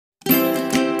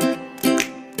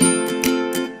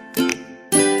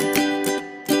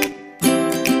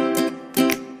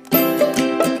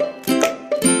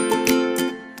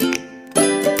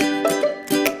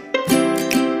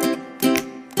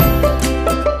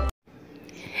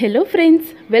Hello friends,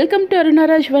 welcome to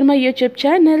అరుణారాజ్ Varma YouTube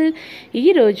channel.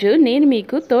 ఈరోజు నేను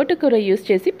మీకు తోటకూర యూస్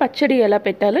చేసి పచ్చడి ఎలా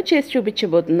పెట్టాలో చేసి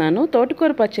చూపించబోతున్నాను.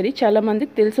 తోటకూర పచ్చడి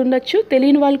చాలామందికి తెలిసి ఉండొచ్చు,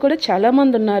 తెలియని వాళ్ళు కూడా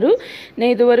చాలామంది ఉన్నారు.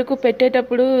 నేను ఇదివరకు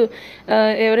పెట్టేటప్పుడు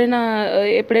ఎవరైనా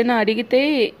ఎప్పుడైనా అడిగితే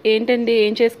ఏంటండి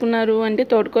ఏం చేసుకున్నారు అంటే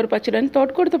తోటకూర పచ్చడి అని.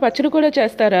 తోటకూరతో పచ్చడి కూడా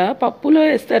చేస్తారా, పప్పులో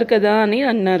వేస్తారు కదా అని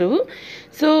అన్నారు.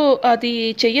 సో అది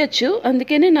చెయ్యొచ్చు,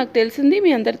 అందుకనే నాకు తెలిసింది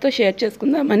మీ అందరితో షేర్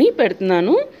చేసుకుందామని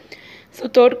పెడుతున్నాను. సో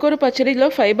తోటకూర పచ్చడిలో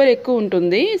ఫైబర్ ఎక్కువ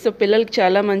ఉంటుంది, సో పిల్లలకి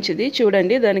చాలా మంచిది.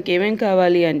 చూడండి దానికి ఏమేం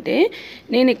కావాలి అంటే,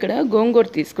 నేను ఇక్కడ గోంగూర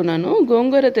తీసుకున్నాను.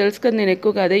 గోంగూర తెలుసు కదా, నేను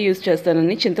ఎక్కువగా అదే యూస్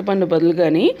చేస్తానని, చింతపండు బదులు.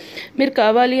 కానీ మీరు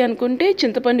కావాలి అనుకుంటే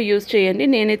చింతపండు యూస్ చేయండి.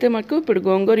 నేనైతే మాకు ఇప్పుడు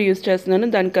గోంగూర యూస్ చేస్తున్నాను.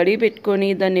 దాన్ని కడిగి పెట్టుకొని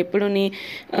దాన్ని ఎప్పుడుని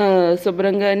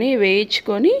శుభ్రంగాని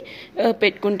వేయించుకొని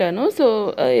పెట్టుకుంటాను. సో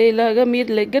ఇలాగా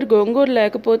మీరు దగ్గర గోంగూర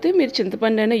లేకపోతే మీరు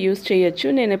చింతపండు అయినా యూస్ చేయొచ్చు.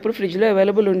 నేను ఎప్పుడు ఫ్రిడ్జ్లో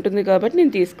అవైలబుల్ ఉంటుంది కాబట్టి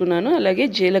నేను తీసుకున్నాను. అలాగే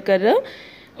జీలకర్ర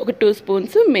ఒక 2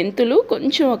 స్పూన్స్, మెంతులు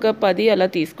కొంచెం ఒక 10 అలా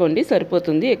తీసుకోండి,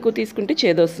 సరిపోతుంది. ఎక్కువ తీసుకుంటే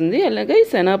చేదొస్తుంది. అలాగే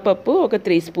శనగపప్పు ఒక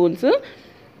 3 స్పూన్స్,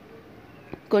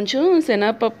 కొంచెం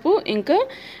శనగపప్పు, ఇంకా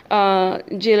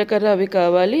జీలకర్ర అవి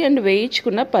కావాలి. అండ్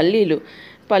వేయించుకున్న పల్లీలు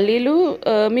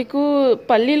మీకు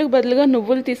పల్లీలకు బదులుగా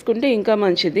నువ్వులు తీసుకుంటే ఇంకా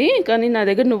మంచిది, కానీ నా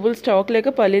దగ్గర నువ్వులు స్టాక్ లేక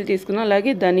పల్లీలు తీసుకున్నాను.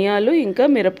 అలాగే ధనియాలు, ఇంకా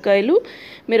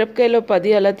మిరపకాయలు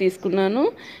 10 అలా తీసుకున్నాను.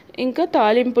 ఇంకా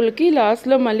తాలింపులకి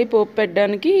లాస్ట్లో మళ్ళీ పోపు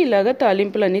పెట్టడానికి ఇలాగ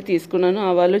తాలింపులు అన్నీ తీసుకున్నాను.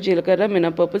 ఆవాలు, జీలకర్ర,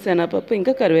 మినపప్పు, శనగపప్పు,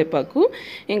 ఇంకా కరివేపాకు,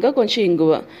 ఇంకా కొంచెం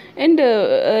ఇంగువ, అండ్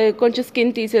కొంచెం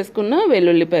స్కిన్ తీసేసుకున్న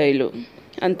వెల్లుల్లిపాయలు,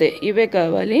 అంతే. ఇవే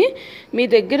కావాలి. మీ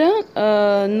దగ్గర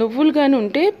నువ్వులు కానీ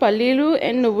ఉంటే పల్లీలు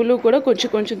అండ్ నువ్వులు కూడా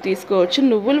కొంచెం తీసుకోవచ్చు.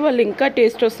 నువ్వుల వల్ల ఇంకా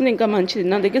టేస్ట్ వస్తుంది, ఇంకా మంచిది.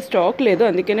 నా దగ్గర స్టాక్ లేదు,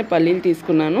 అందుకనే పల్లీలు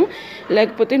తీసుకున్నాను.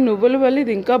 లేకపోతే నువ్వుల వల్ల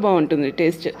ఇది ఇంకా బాగుంటుంది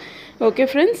టేస్ట్. ఓకే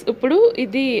ఫ్రెండ్స్, ఇప్పుడు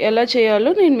ఇది ఎలా చేయాలో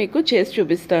నేను మీకు చేసి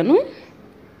చూపిస్తాను.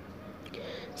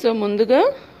 సో ముందుగా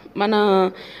మన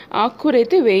ఆకుకూర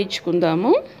అయితే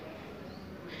వేయించుకుందాము.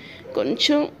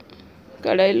 కొంచెం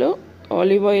కడాయిలో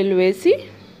ఆలివ్ ఆయిల్ వేసి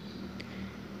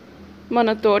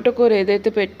మన తోటకూర ఏదైతే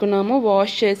పెట్టుకున్నామో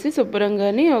వాష్ చేసి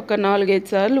శుభ్రంగాని ఒక 4-5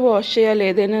 సార్లు వాష్ చేయాలి.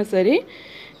 ఏదైనా సరే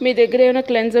మీ దగ్గర ఏమైనా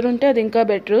క్లెన్జర్ ఉంటే అది ఇంకా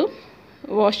బెటరు.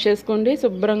 వాష్ చేసుకోండి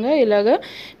శుభ్రంగా. ఇలాగా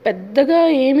పెద్దగా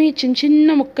ఏమీ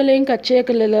చిన్న ముక్కలు ఏం కట్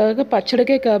చేయగలలాగా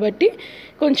పచ్చడికే కాబట్టి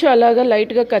కొంచెం అలాగా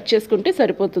లైట్గా కట్ చేసుకుంటే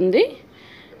సరిపోతుంది.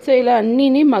 సో ఇలా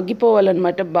అన్నీని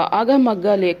మగ్గిపోవాలన్నమాట, బాగా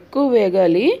మగ్గాలి, ఎక్కువ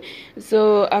వేగాలి. సో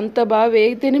అంత బాగా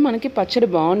వేగితేనే మనకి పచ్చడి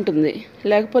బాగుంటుంది,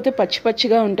 లేకపోతే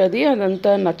పచ్చిగా ఉంటుంది,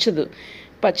 అదంతా నచ్చదు.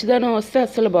 పచ్చిదనం వస్తే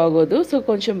అస్సలు బాగోదు. సో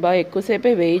కొంచెం బాగా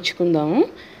ఎక్కువసేపే వేయించుకుందాము.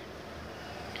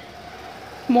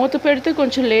 మూత పెడితే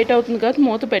కొంచెం లేట్ అవుతుంది కాబట్టి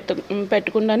మూత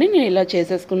పెట్టకుండానే నేను ఇలా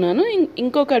చేసేసుకున్నాను.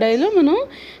 ఇంకో కడాయిలో మనం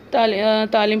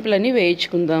తాలింపులన్నీ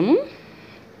వేయించుకుందాము.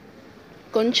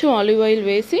 కొంచెం ఆలివ్ ఆయిల్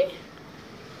వేసి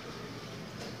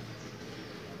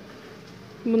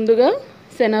ముందుగా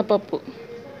శనగపప్పు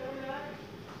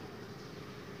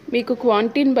మీకు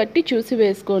క్వాంటిటీని బట్టి చూసి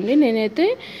వేసుకోండి. నేనైతే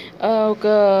ఒక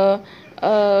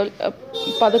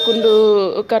 11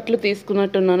 కట్లు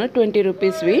తీసుకున్నట్టున్నాను, 20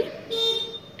 రూపీస్వి.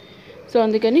 సో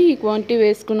అందుకని ఈ క్వాంటిటీ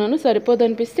వేసుకున్నాను.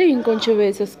 సరిపోదనిపిస్తే ఇంకొంచెం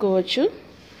వేసేసుకోవచ్చు.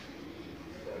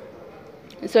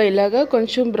 సో ఇలాగా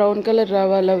కొంచెం బ్రౌన్ కలర్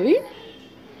రావాలి అవి.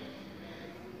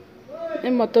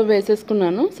 నేను మొత్తం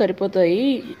వేసేసుకున్నాను, సరిపోతాయి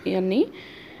ఇవన్నీ.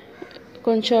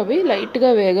 కొంచెం అవి లైట్గా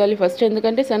వేగాలి ఫస్ట్,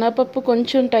 ఎందుకంటే శనగపప్పు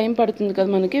కొంచెం టైం పడుతుంది కదా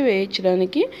మనకి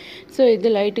వేయించడానికి. సో ఇది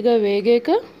లైట్గా వేగాక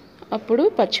అప్పుడు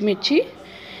పచ్చిమిర్చి,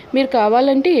 మీరు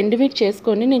కావాలంటే ఎండుమిర్చి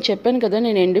చేసుకోండి. నేను చెప్పాను కదా,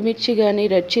 నేను ఎండుమిర్చి కానీ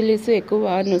రెడ్ చిల్లీస్ ఎక్కువ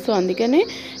వాడను. సో అందుకనే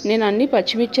నేను అన్ని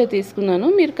పచ్చిమిర్చి తీసుకున్నాను.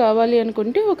 మీరు కావాలి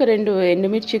అనుకుంటే ఒక 2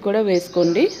 ఎండుమిర్చి కూడా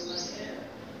వేసుకోండి.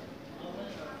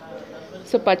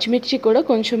 సో పచ్చిమిర్చి కూడా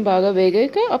కొంచెం బాగా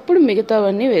వేగాక అప్పుడు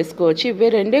మిగతావన్నీ వేసుకోవచ్చు. ఇవే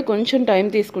రెండే కొంచెం టైం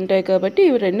తీసుకుంటాయి కాబట్టి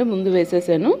ఇవి 2 ముందు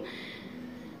వేసేసాను.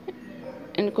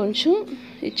 అండ్ కొంచెం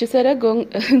ఇచ్చేసారా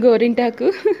గోరింటాకు.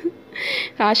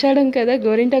 ఆషాఢం కదా,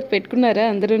 గోరింటాకు పెట్టుకున్నారా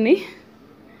అందరూని?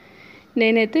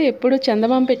 నేనైతే ఎప్పుడు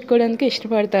చందమామ పెట్టుకోవడానికి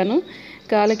ఇష్టపడతాను,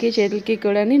 కాళ్ళకి చేతులకి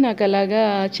కూడా. నాకు అలాగా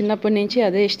చిన్నప్పటి నుంచి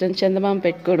అదే ఇష్టం, చందమామ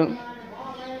పెట్టుకోవడం.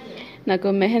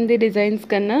 నాకు మెహందీ డిజైన్స్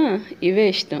కన్నా ఇవే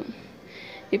ఇష్టం.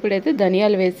 ఇప్పుడైతే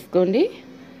ధనియాలు వేసుకోండి,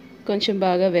 కొంచెం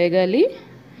బాగా వేగాలి.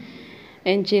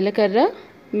 అండ్ జీలకర్ర,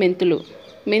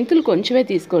 మెంతులు కొంచెమే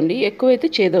తీసుకోండి, ఎక్కువైతే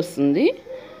చేదొస్తుంది.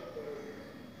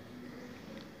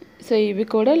 సో ఇవి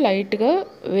కూడా లైట్గా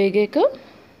వేగాక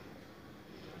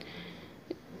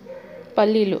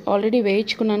పల్లీలు ఆల్రెడీ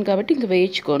వేయించుకున్నాను కాబట్టి ఇంక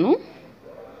వేయించుకోను.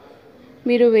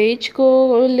 మీరు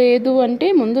వేయించుకోలేదు అంటే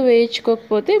ముందు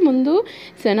వేయించుకోకపోతే ముందు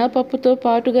శనగపప్పుతో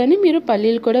పాటు కానీ మీరు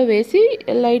పల్లీలు కూడా వేసి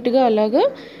లైట్గా అలాగా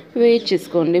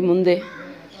వేయించేసుకోండి ముందే.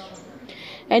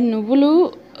 అండ్ నువ్వులు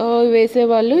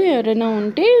వేసేవాళ్ళు ఎవరైనా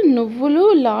ఉంటే నువ్వులు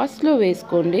లాస్ట్లో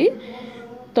వేసుకోండి,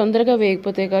 తొందరగా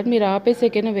వేగిపోతాయి కాబట్టి మీరు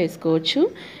ఆపేసేకైనా వేసుకోవచ్చు.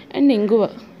 అండ్ ఇంగువ,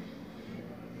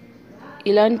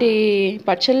 ఇలాంటి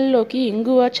పచ్చళ్ళలోకి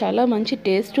ఇంగువ చాలా మంచి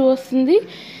టేస్ట్ వస్తుంది.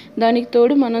 దానికి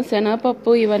తోడు మనం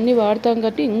శనగపప్పు ఇవన్నీ వాడతాం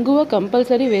కాబట్టి ఇంగువ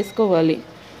కంపల్సరీ వేసుకోవాలి.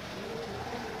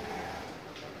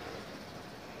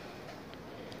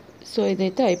 సో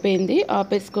ఇదైతే అయిపోయింది,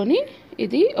 ఆపేసుకొని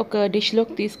ఇది ఒక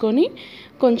డిష్లోకి తీసుకొని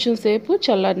కొంచెం సేపు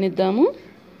చల్లారనిద్దాము.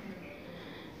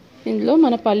 ఇందులో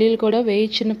మన పల్లీలు కూడా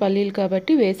వేయించిన పల్లీలు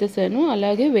కాబట్టి వేసేసాను.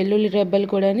 అలాగే వెల్లుల్లి రెబ్బలు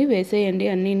కూడా వేసేయండి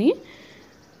అన్నీని.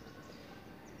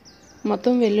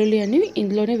 మొత్తం వెల్లుల్లి అన్ని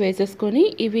ఇందులోనే వేసేసుకొని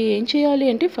ఇవి ఏం చేయాలి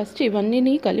అంటే ఫస్ట్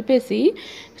ఇవన్నీ కలిపేసి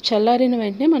చల్లారిన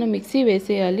వెంటనే మనం మిక్సీ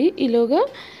వేసేయాలి. ఈలోగా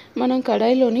మనం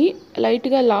కడాయిలోని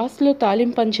లైట్గా లాస్ట్లో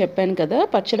తాలింపు అని చెప్పాను కదా,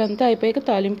 పచ్చడి అంతా అయిపోయాక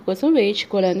తాలింపు కోసం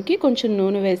వేయించుకోవడానికి కొంచెం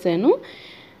నూనె వేసాను,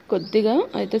 కొద్దిగా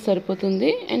అయితే సరిపోతుంది.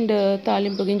 అండ్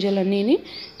తాలింపు గింజలన్నీ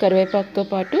కరివేపాకుతో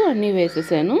పాటు అన్నీ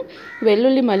వేసేసాను.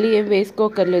 వెల్లుల్లి మళ్ళీ ఏం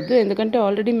వేసుకోకర్లేదు, ఎందుకంటే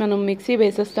ఆల్రెడీ మనం మిక్సీ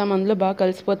వేసేస్తాం, అందులో బాగా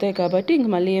కలిసిపోతాయి కాబట్టి ఇంక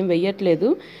మళ్ళీ ఏం వేయట్లేదు.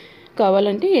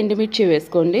 కావాలంటే ఎండుమిర్చి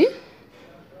వేసుకోండి.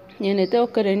 నేనైతే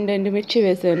ఒక 2 ఎండుమిర్చి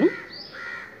వేసాను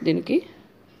దీనికి.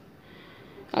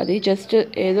 అది జస్ట్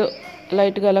ఏదో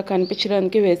లైట్గా అలా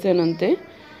కనిపించడానికి వేసాను అంతే.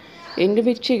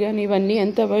 ఎండుమిర్చి కానీ ఇవన్నీ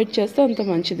ఎంత అవాయిడ్ చేస్తే అంత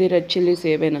మంచిది, రెడ్ చిల్లీస్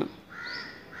ఏవైనా.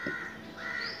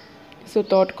 సో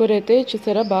తోటకూర అయితే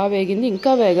చూసారా బాగా వేగింది,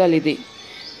 ఇంకా వేగాలి. ఇది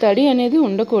తడి అనేది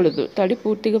ఉండకూడదు, తడి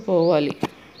పూర్తిగా పోవాలి.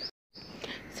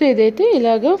 సో ఇదైతే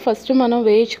ఇలాగా ఫస్ట్ మనం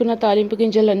వేయించుకున్న తాలింపు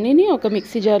గింజలన్నీ ఒక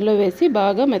మిక్సీ జార్లో వేసి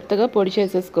బాగా మెత్తగా పొడి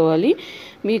చేసేసుకోవాలి.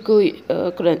 మీకు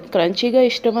క్రంచీగా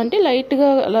ఇష్టం అంటే లైట్గా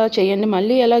అలా చేయండి,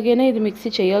 మళ్ళీ ఎలాగైనా ఇది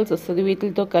మిక్సీ చేయాల్సి వస్తుంది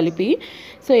వీటితో కలిపి.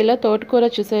 సో ఇలా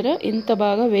తోటకూర చూసారా ఇంత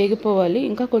బాగా వేగిపోవాలి,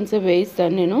 ఇంకా కొంచెం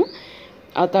వేయిస్తాను నేను.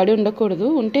 ఆ తడి ఉండకూడదు,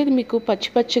 ఉంటే మీకు పచ్చి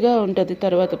పచ్చిగా ఉంటుంది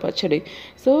తర్వాత పచ్చడి.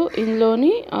 సో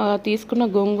ఇందులోని తీసుకున్న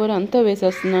గోంగూర అంతా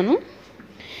వేసేస్తున్నాను.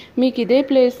 మీకు ఇదే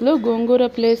ప్లేస్లో గోంగూర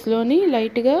ప్లేస్లోని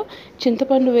లైట్గా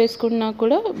చింతపండు వేసుకున్నా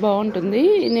కూడా బాగుంటుంది.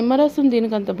 నిమ్మరసం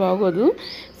దీనికి అంత బాగోదు.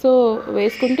 సో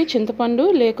వేసుకుంటే చింతపండు,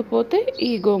 లేకపోతే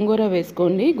ఈ గోంగూర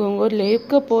వేసుకోండి. గోంగూర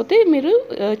లేకపోతే మీరు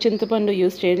చింతపండు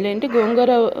యూస్ చేయండి. అంటే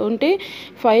గోంగూర ఉంటే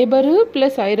ఫైబర్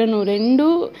ప్లస్ ఐరన్ రెండు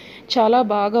చాలా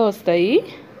బాగా వస్తాయి.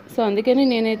 సో అందుకని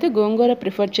నేనైతే గోంగూర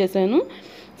ప్రిఫర్ చేశాను.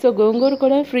 సో గోంగూర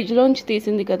కూడా ఫ్రిడ్జ్లోంచి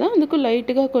తీసింది కదా, అందుకు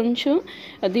లైట్గా కొంచెం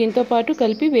దీంతో పాటు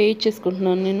కలిపి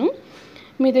వేయించేసుకుంటున్నాను నేను.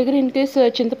 మీ దగ్గర ఇన్ కేస్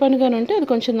చింతపండు కానీ ఉంటే అది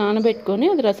కొంచెం నానబెట్టుకొని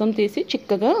అది రసం తీసి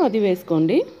చిక్కగా అది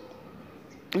వేసుకోండి.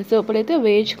 సో ఇప్పుడైతే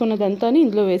వేయించుకున్నదంతా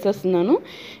ఇందులో వేసేస్తున్నాను.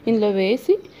 ఇందులో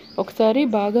వేసి ఒకసారి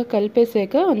బాగా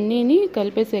కలిపేసాక అన్నీని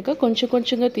కలిపేసాక కొంచెం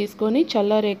కొంచెంగా తీసుకొని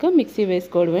చల్లారాక మిక్సీ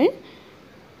వేసుకోవడమే.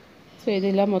 సో ఇది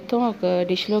ఇలా మొత్తం ఒక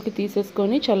డిష్లోకి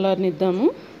తీసేసుకొని చల్లారనిద్దాము.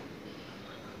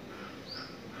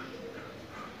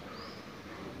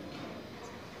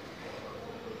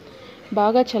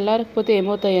 బాగా చల్లారకపోతే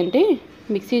ఏమవుతాయంటే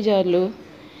మిక్సీ జార్లు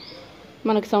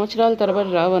మనకు సంవత్సరాల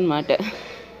తరబడి రావన్నమాట,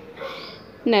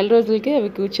 నెల రోజులకే అవి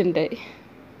కూర్చుంటాయి.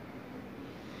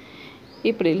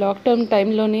 ఇప్పుడు ఈ లాక్డౌన్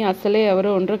టైంలోని అసలే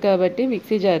ఎవరో ఉండరు కాబట్టి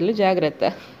మిక్సీ జార్లు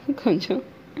జాగ్రత్త కొంచెం.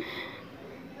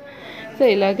 సో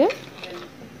ఇలాగా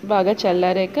బాగా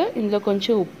చల్లారాక ఇందులో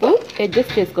కొంచెం ఉప్పు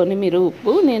అడ్జస్ట్ చేసుకోండి మీరు.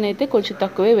 ఉప్పు నేనైతే కొంచెం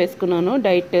తక్కువే వేసుకున్నాను,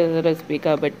 డైట్ రెసిపీ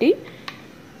కాబట్టి.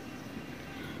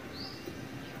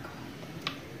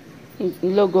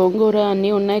 ఇందులో గోంగూర అన్నీ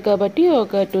ఉన్నాయి కాబట్టి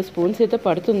ఒక 2 స్పూన్స్ అయితే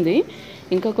పడుతుంది,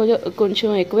 ఇంకా కొంచెం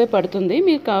ఎక్కువే పడుతుంది,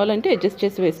 మీరు కావాలంటే అడ్జస్ట్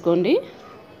చేసి వేసుకోండి.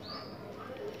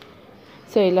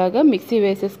 సో ఇలాగా మిక్సీ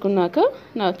వేసేసుకున్నాక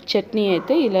నాకు చట్నీ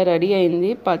అయితే ఇలా రెడీ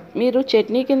అయింది. మీరు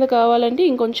చట్నీ కింద కావాలంటే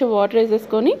ఇంకొంచెం వాటర్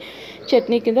వేసేసుకొని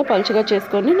చట్నీ కింద పలుచగా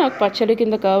చేసుకోండి. నాకు పచ్చడి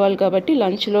కింద కావాలి కాబట్టి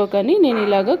లంచ్లో కానీ నేను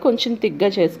ఇలాగా కొంచెం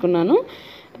తిగ్గా చేసుకున్నాను.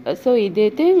 సో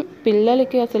ఇదైతే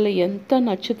పిల్లలకి అసలు ఎంత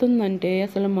నచ్చుతుందంటే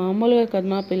అసలు మామూలుగా కాదు.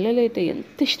 మా పిల్లలు అయితే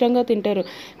ఎంత ఇష్టంగా తింటారు.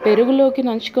 పెరుగులోకి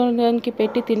నంచుకోవడానికి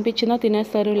పెట్టి తినిపించినా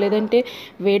తినేస్తారు, లేదంటే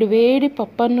వేడి వేడి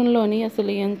పప్పన్నంలోని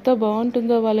అసలు ఎంత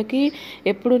బాగుంటుందో వాళ్ళకి.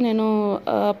 ఎప్పుడు నేను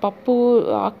పప్పు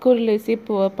ఆకుకూరలు వేసి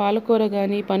పాలకూర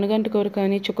కానీ పనుగంటి కూర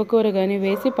కానీ చుక్కకూర కానీ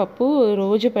వేసి పప్పు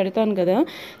రోజు పెడతాను కదా.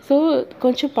 సో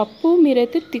కొంచెం పప్పు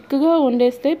మీరైతే తిక్కుగా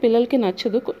వండేస్తే పిల్లలకి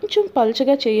నచ్చదు, కొంచెం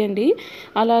పల్చగా చేయండి.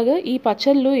 అలాగా ఈ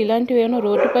పచ్చళ్ళు ఇలాంటివి ఏమైనా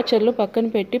రోటి పచ్చళ్ళు పక్కన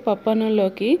పెట్టి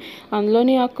పప్పన్నంలోకి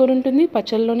అందులోని ఆకుకూర ఉంటుంది,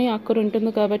 పచ్చళ్ళలోని ఆకుకూర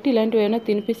ఉంటుంది కాబట్టి ఇలాంటివి ఏమైనా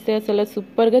తినిపిస్తే అసలు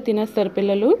సూపర్గా తినేస్తారు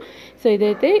పిల్లలు. సో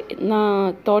ఇదైతే నా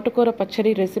తోటకూర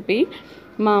పచ్చడి రెసిపీ,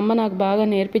 మా అమ్మ నాకు బాగా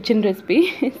నేర్పించిన రెసిపీ.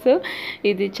 సో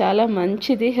ఇది చాలా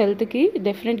మంచిది హెల్త్కి,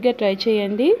 డెఫినెట్గా ట్రై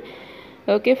చేయండి.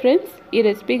 ఓకే ఫ్రెండ్స్, ఈ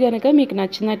రెసిపీ కనుక మీకు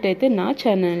నచ్చినట్టయితే నా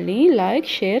ఛానల్ని లైక్,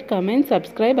 షేర్, కమెంట్,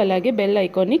 సబ్స్క్రైబ్ అలాగే బెల్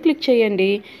ఐకాన్ని క్లిక్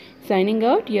చేయండి. Signing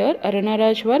out your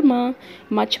అరుణారాజ్ Varma.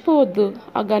 మర్చిపోవద్దు,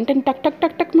 ఆ గంటని టక్ టక్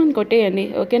టక్ టక్ మనం కొట్టేయండి.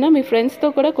 ఓకేనా? మీ ఫ్రెండ్స్తో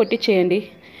కూడా కొట్టించేయండి.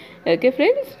 Okay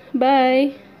friends, bye.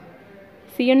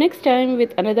 See you next time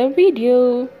with another video.